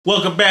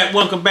Welcome back,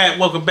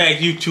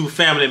 YouTube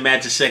family.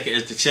 Magic Second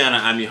is the channel.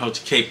 I'm your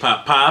host,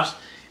 K-Pop Pops,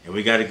 and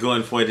we got it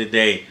going for you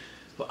today.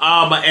 For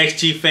all my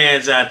XG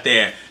fans out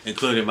there,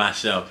 including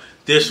myself,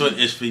 this one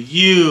is for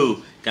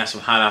you. Got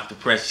some hot off the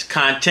press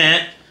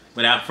content.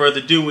 Without further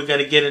ado, we're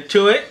gonna get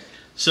into it.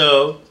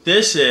 So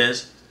this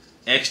is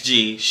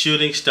XG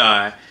Shooting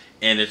Star,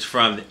 and it's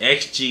from the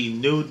XG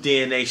New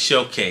DNA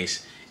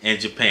Showcase in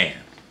Japan.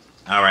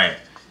 All right,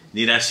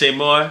 need I say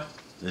more?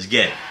 Let's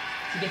get it.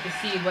 To get to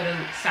see what it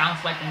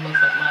sounds like and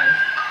looks like live.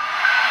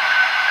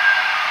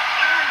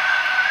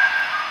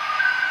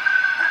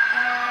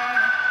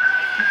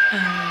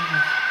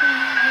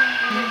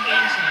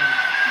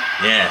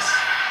 Yes.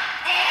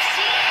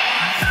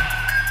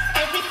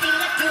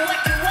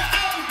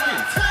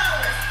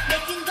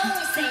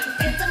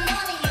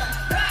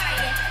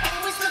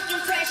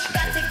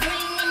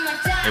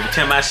 Every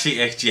time I see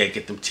XG, I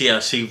get them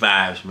TLC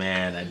vibes,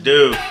 man. I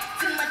do.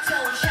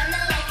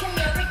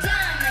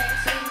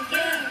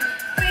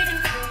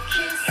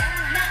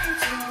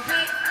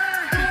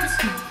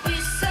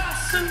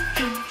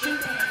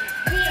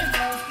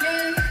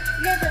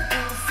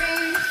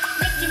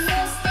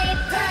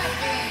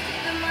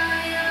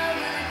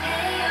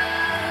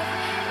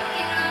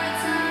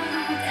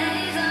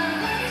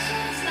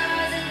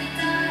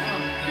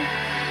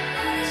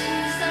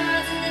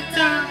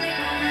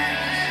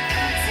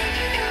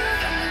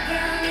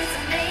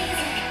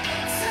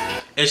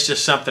 It's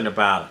just something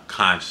about a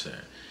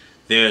concert.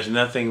 There's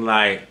nothing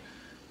like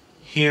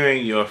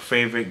hearing your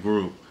favorite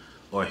group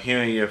or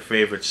hearing your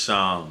favorite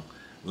song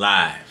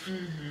live.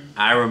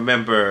 I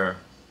remember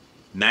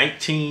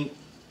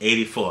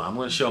 1984. I'm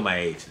going to show my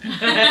age now.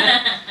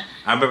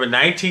 I remember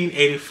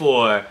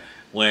 1984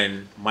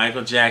 when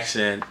Michael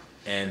Jackson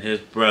and his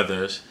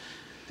brothers,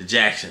 the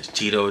Jacksons,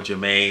 Tito,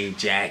 Jermaine,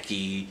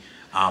 Jackie,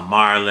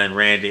 Marlon,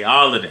 Randy,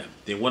 all of them,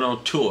 they went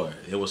on tour.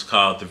 It was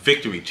called the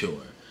Victory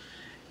Tour.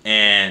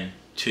 And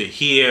to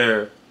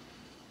hear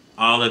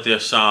all of their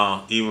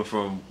songs, even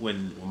from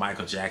when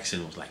Michael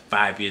Jackson was like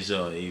 5 years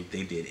old,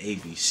 they did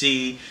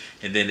ABC,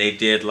 and then they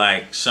did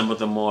like some of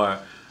the more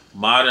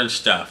modern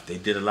stuff. They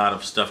did a lot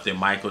of stuff that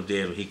Michael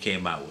did when he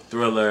came out with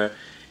Thriller,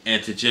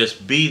 and to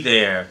just be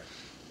there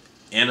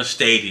in a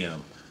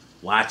stadium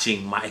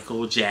watching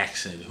Michael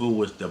Jackson, who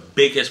was the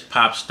biggest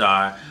pop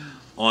star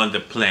on the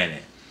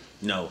planet.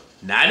 No,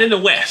 not in the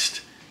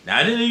West,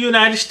 not in the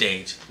United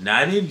States,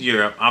 not in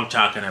Europe. I'm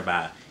talking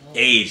about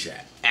Asia,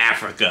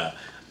 Africa,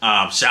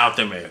 South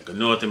America,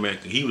 North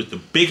America. He was the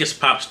biggest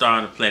pop star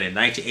on the planet. In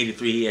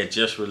 1983, he had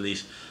just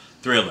released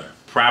Thriller,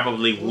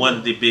 probably one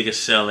of the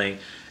biggest selling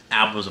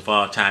albums of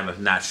all time, if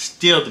not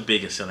still the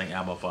biggest selling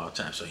album of all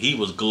time. So he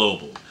was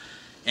global.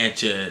 And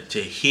to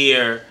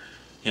hear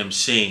him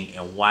sing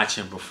and watch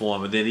him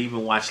perform, and then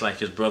even watch like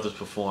his brothers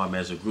perform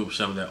as a group,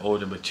 some of their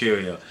older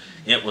material,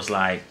 it was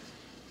like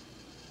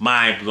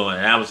mind-blowing.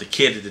 And I was a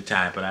kid at the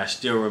time, but I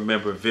still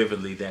remember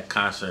vividly that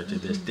concert to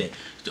this day.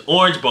 It's the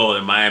Orange Bowl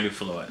in Miami,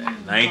 Florida,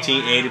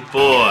 1984.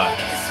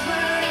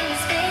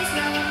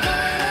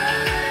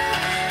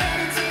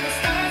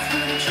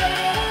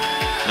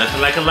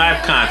 Nothing like a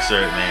live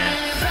concert,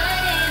 man.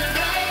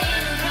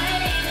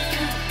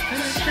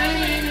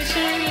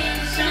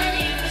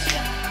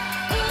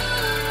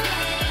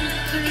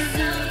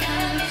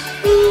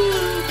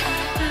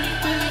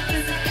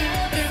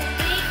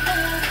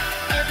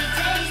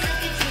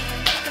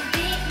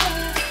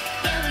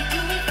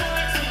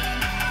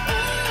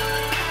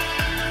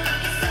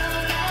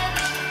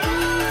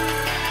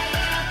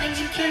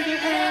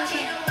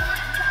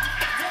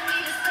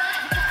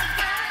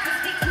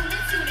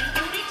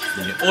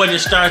 The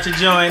audience starts to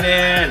join in,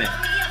 and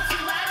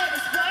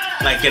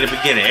like at the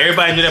beginning,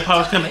 everybody knew that part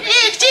was coming.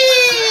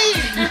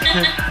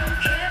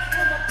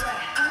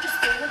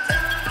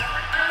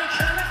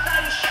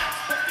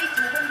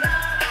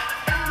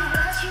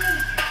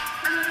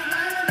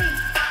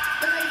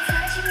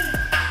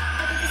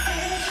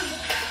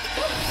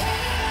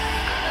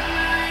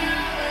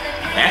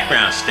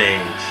 Background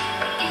stage,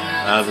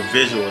 the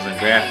visuals and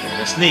graphics,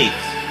 that's neat.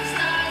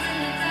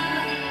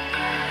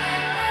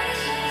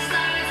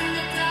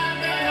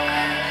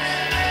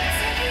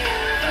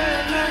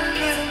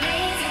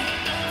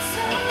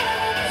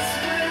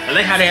 I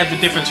like how they have the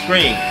different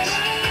screens.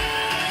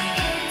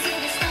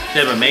 They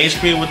have a main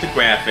screen with the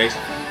graphics,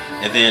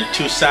 and then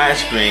two side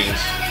screens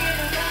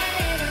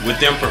with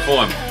them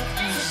performing.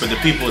 For the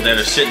people that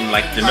are sitting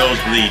like the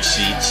nosebleed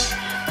seats.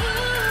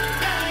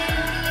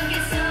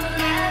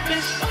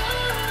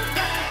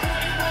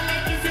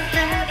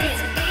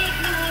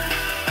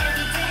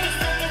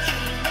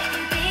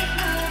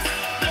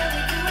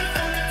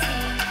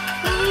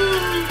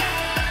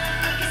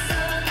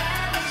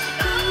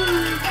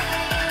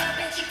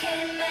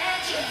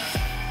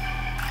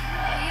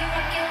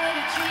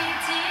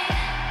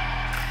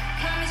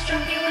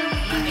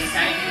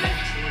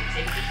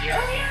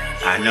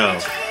 I know.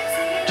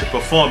 To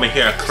perform and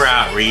hear a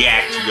crowd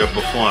react to your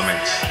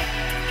performance.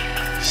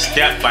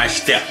 Step by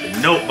step,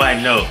 note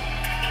by note.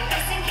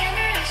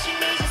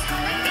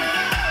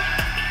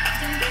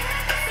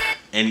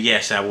 And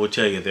yes, I will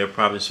tell you, there are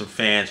probably some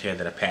fans here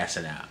that are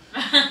passing out.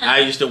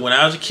 When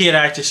I was a kid,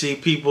 I used to see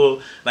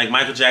people like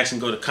Michael Jackson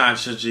go to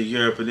concerts in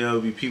Europe, and there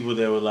would be people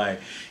that were like,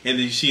 and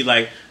then you see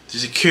like the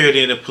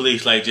security and the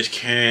police like just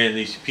carrying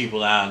these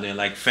people out, and they're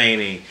like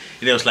fainting.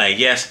 And it was like,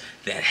 yes,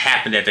 that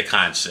happened at the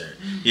concert.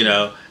 You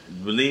know,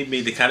 believe me,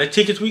 the kind of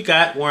tickets we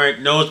got weren't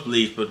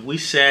nosebleeds, but we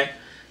sat,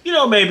 you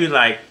know, maybe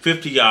like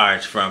 50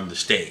 yards from the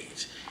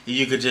stage. And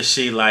you could just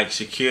see like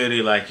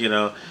security, like, you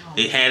know,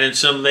 they handed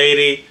some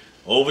lady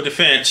over the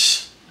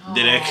fence.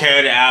 Then they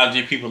carried the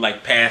algae, people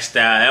like passed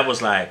out. That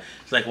was like,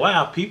 it's like,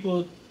 wow,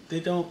 people,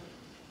 they don't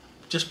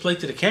just play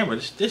to the camera.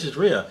 This is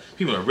real.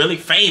 People are really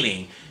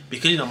fainting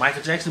because, you know,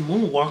 Michael Jackson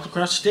moonwalked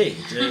across the stage.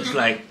 It's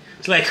like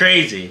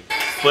crazy.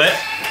 But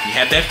you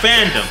have that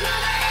fandom.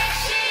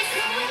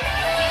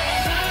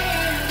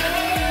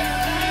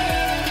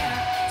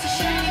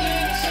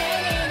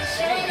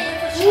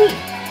 Woo.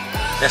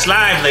 That's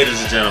live, ladies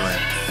and gentlemen.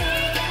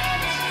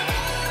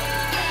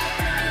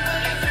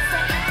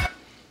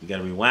 You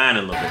gotta rewind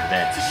a little bit of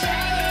that.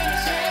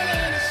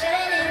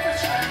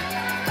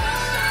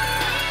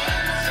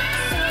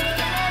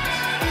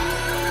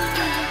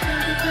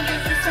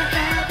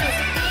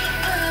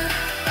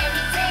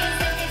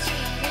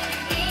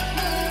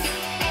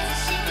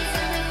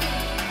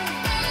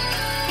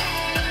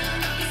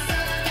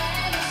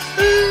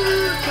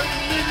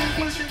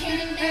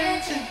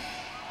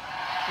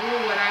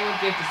 Ooh, what I would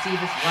give to see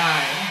this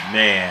live.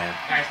 Man.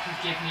 Guys, please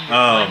give me your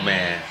Oh, money.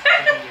 man.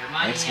 Give me your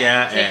money X and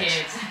guy,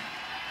 tickets.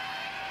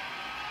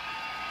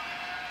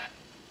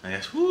 I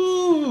guess,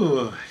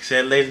 woo. I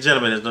said, ladies and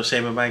gentlemen, there's no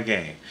shame in my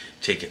game.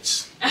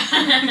 Tickets.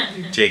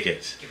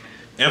 Tickets.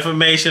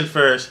 Information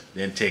first,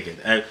 then ticket.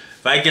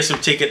 If I get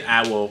some ticket,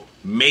 I will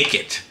make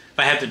it. If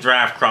I have to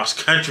drive cross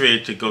country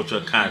to go to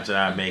a concert,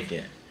 I'll make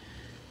it.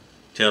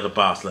 Tell the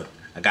boss, look,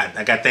 I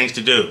got things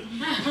to do.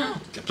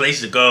 Got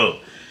places to go.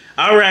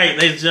 All right,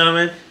 ladies and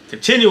gentlemen,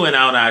 continuing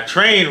on our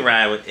train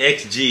ride with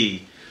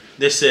XG.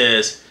 This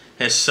is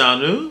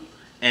Hisanu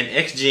and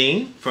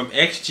XG from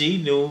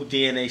XG New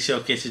DNA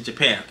Showcase in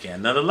Japan. Okay,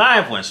 another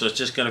live one, so it's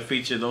just going to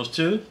feature those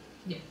two?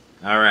 Yes.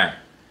 All right,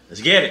 let's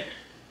get it.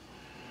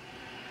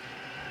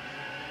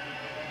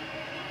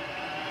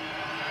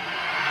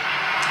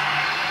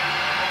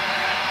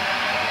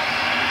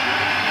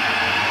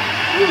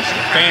 Ooh, it's a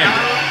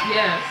fandom.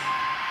 Yes.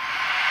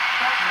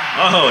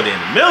 Oh, they're in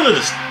the middle of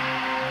the...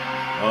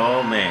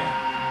 Oh, man.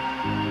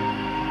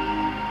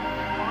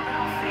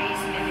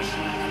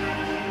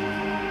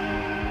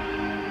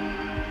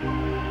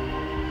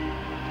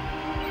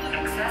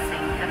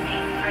 Accessing the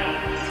main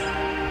frame.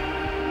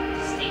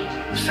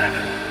 Stage. 7. I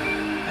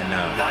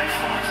know. Life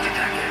forms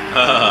detected.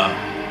 Oh,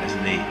 that's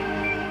neat.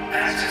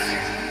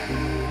 Accessing.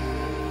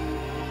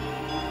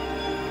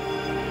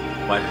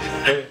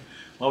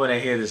 When I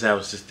hear this, I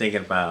was just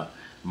thinking about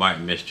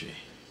Martin Mystery.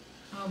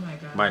 Oh my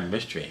God. Martin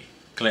Mystery.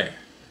 Claire.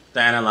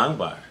 Diana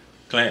Longbar.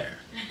 Claire.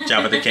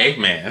 Jabba the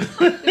Caveman.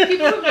 People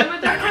remember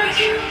that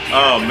cartoon?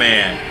 Oh,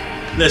 man.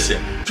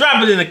 Listen,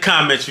 drop it in the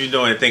comments if you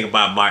know anything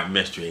about Martin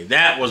Mystery.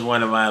 That was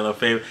one of my little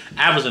favorites.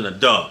 I was an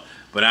adult,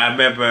 but I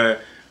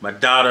remember my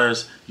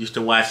daughters used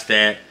to watch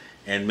that,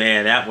 and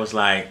man, that was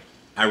like,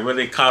 I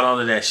really caught on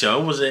to that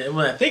show.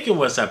 I think it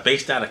was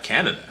based out of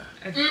Canada.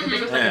 I think it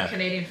was like a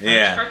Canadian French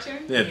Yeah.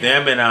 cartoon. Yeah,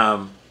 them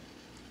and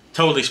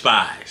Totally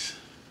Spies.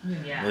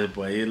 Yeah.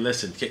 Boy, you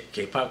listen,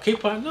 K-pop,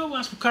 no,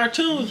 watch some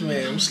cartoons,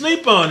 man. I'm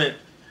sleep on it.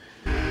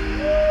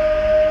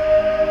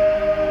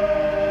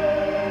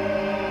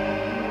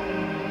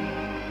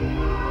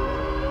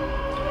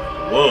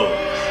 Whoa.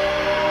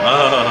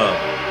 Oh.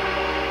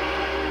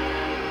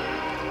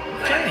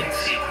 Landing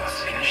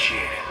sequence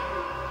initiated.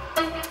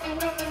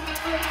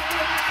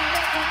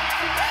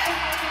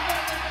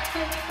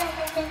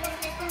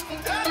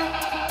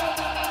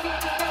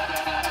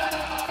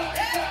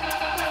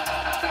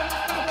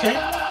 Okay.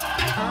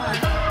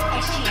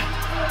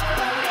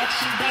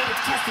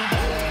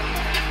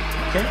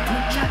 Okay.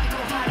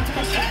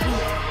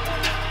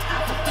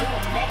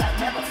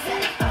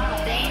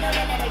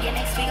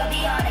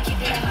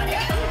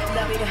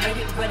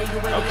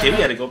 Okay, we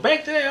gotta go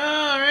back to that.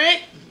 All right.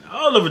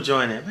 All over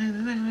join that.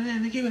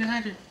 Man, give it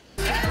 100.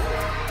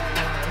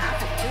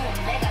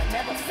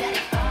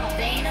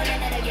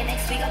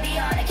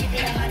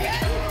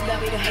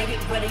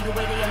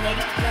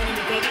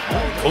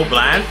 Oh,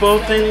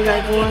 blindfold thing you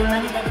got going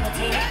on? They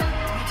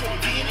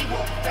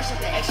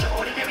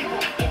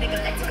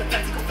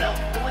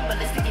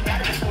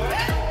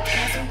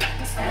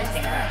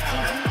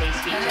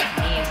speak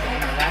Japanese, they're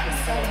gonna rap and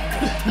sing.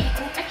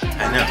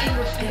 I know.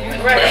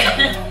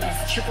 Right.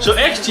 So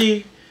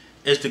XG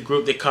is the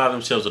group, they call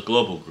themselves a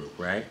global group,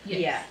 right?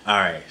 Yeah. All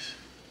right.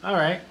 All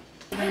right.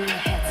 They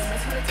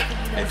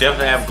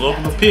definitely have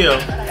global appeal.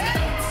 Like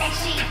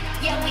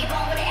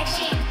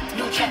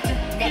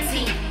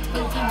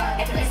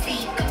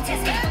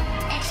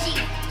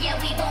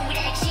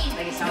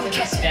it sounds like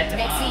you sped them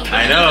up.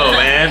 I know,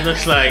 man.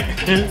 Looks like.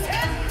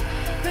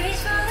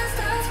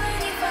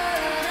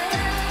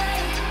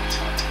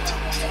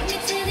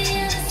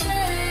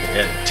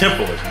 Yeah, the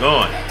tempo is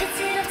going.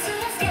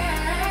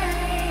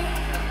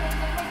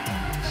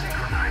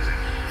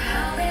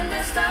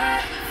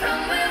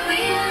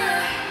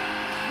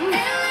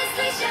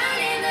 Endlessly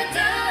shine in the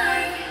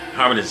dark.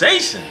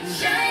 Harmonization.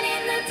 Shine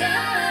in the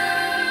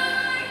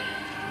dark.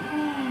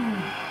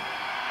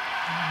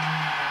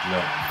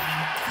 Look.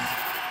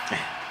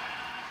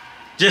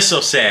 Just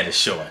so sad it's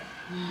short.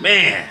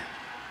 Man.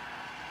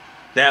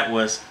 That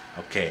was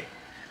okay.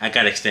 I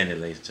gotta extend it,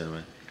 ladies and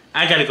gentlemen.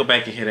 I gotta go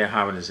back and hear that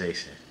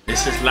harmonization.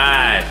 This is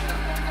live.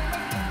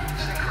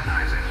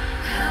 Synchronizing.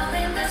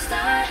 Howling the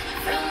star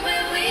from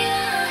where we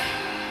are.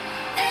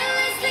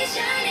 Endlessly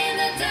shine in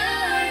the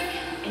dark.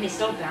 And it's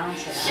so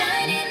balanced.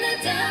 Shine in the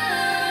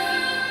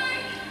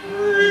dark.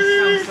 It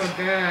sounds so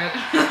good.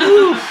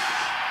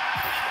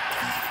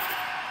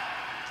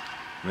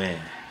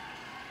 Man.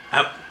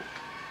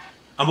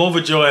 I'm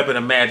overjoyed but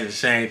I'm mad at the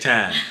same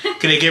time.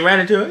 Can they get right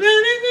into it?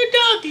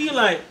 You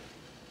like,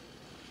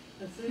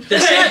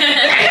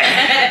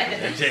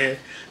 that's it.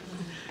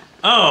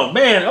 Oh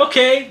man,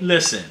 okay,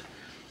 listen.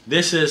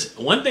 This is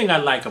one thing I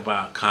like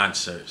about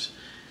concerts.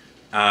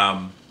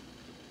 And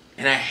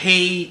I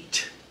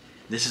hate,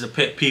 this is a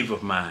pet peeve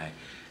of mine.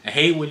 I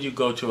hate when you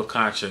go to a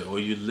concert or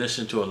you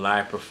listen to a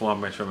live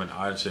performance from an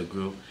artist or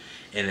group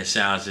and it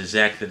sounds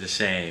exactly the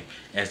same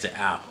as the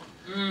album.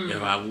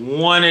 If I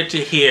wanted to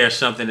hear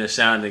something that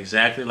sounded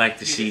exactly like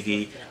the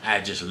CD,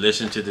 I'd just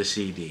listen to the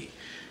CD.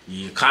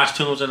 Your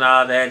costumes and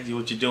all that,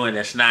 what you're doing,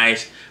 that's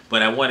nice,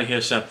 but I want to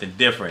hear something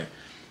different.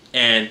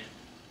 And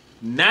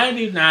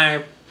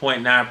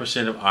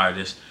 99.9% of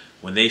artists,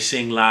 when they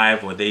sing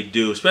live or they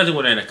do, especially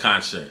when they're in a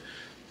concert,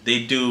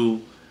 they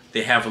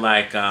have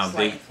like,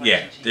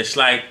 they're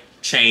slight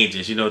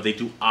changes. You know, they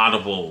do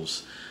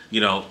audibles. You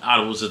know,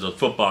 audibles is a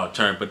football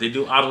term, but they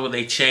do audible,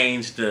 they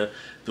change the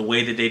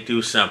way that they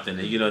do something.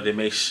 You know, they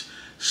may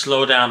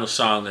slow down a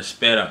song to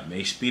sped up,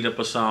 may speed up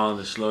a song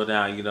to slow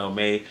down,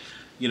 may,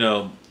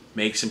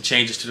 make some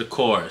changes to the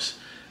chorus.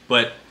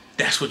 But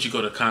that's what you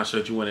go to a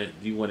concert, you want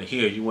to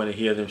hear. You want to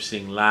hear them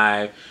sing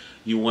live.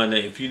 You want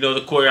to, if you know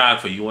the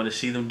choreography, you want to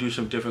see them do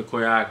some different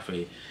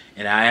choreography.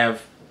 And I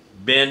have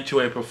been to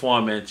a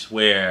performance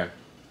where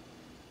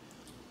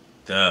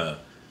the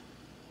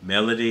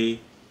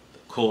melody, the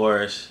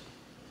chorus,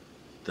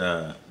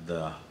 the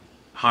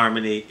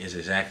harmony is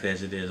exactly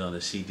as it is on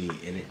the CD,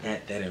 and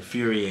that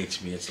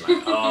infuriates me. It's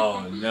like,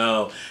 oh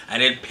no, I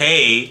didn't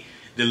pay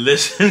to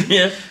listen.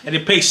 I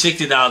didn't pay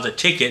 $60 a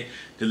ticket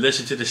to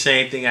listen to the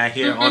same thing I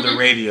hear on the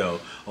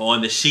radio or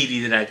on the CD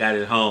that I got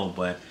at home.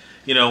 But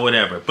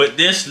whatever. But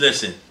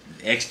listen,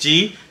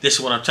 XG, this is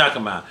what I'm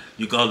talking about.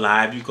 You go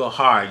live, you go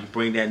hard, you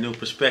bring that new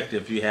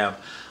perspective. You have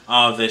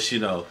all this,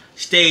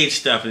 stage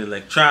stuff and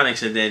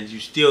electronics, and then you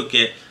still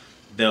get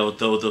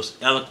those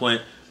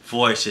eloquent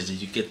voices, and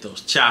you get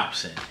those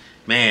chops. And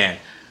man,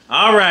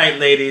 all right,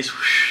 ladies,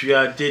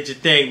 y'all did your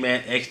thing,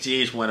 man.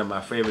 XG is one of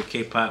my favorite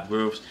K-pop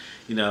groups.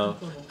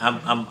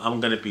 I'm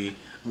gonna be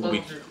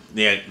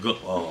yeah. Go,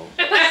 oh,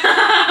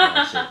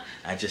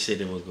 I just said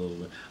they were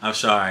good. I'm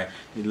sorry.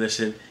 You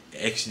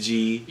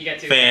XG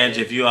fans,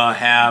 if you all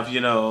have, I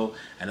know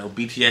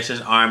BTS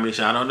is Army,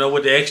 so I don't know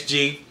what the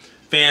XG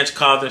fans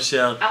call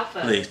themselves.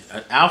 Alpha. Please,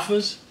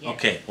 alphas? Yeah.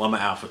 Okay, well I'm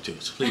an alpha too,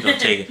 so please don't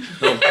take it.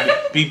 Don't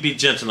be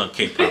gentle on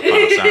K-pop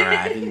pops, alright?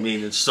 I didn't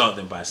mean to insult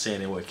them by saying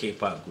they were a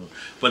K-pop group,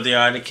 but they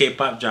are in the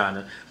K-pop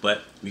genre.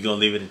 But we're gonna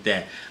leave it at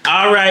that.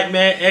 All right,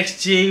 man.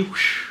 XG,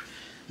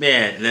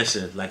 man.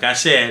 Listen, like I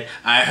said,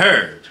 I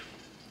heard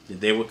that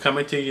they were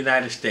coming to the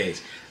United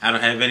States. I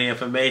don't have any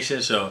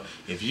information, so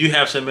if you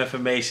have some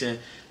information,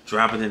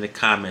 drop it in the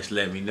comments.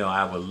 Let me know.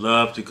 I would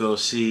love to go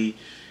see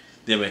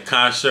them at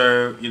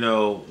concert.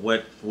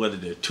 Whether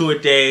they're tour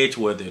dates,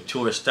 whether they're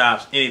tour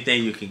stops,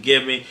 anything you can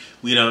give me.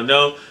 We don't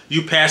know.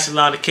 You pass it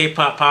along to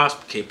K-pop pops.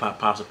 K-pop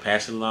pops will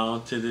pass it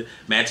along to the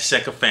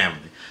Magic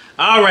family.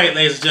 All right,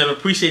 ladies and gentlemen,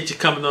 appreciate you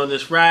coming on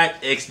this ride.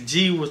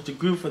 XG was the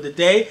group for the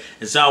day.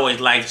 As always,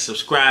 like,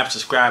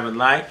 subscribe, and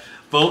like.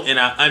 Vote in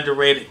our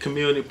underrated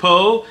community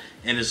poll.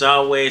 And as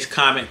always,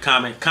 comment.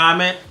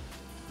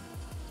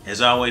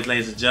 As always,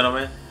 ladies and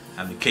gentlemen,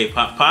 I'm the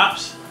K-pop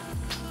pops.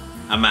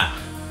 I'm out.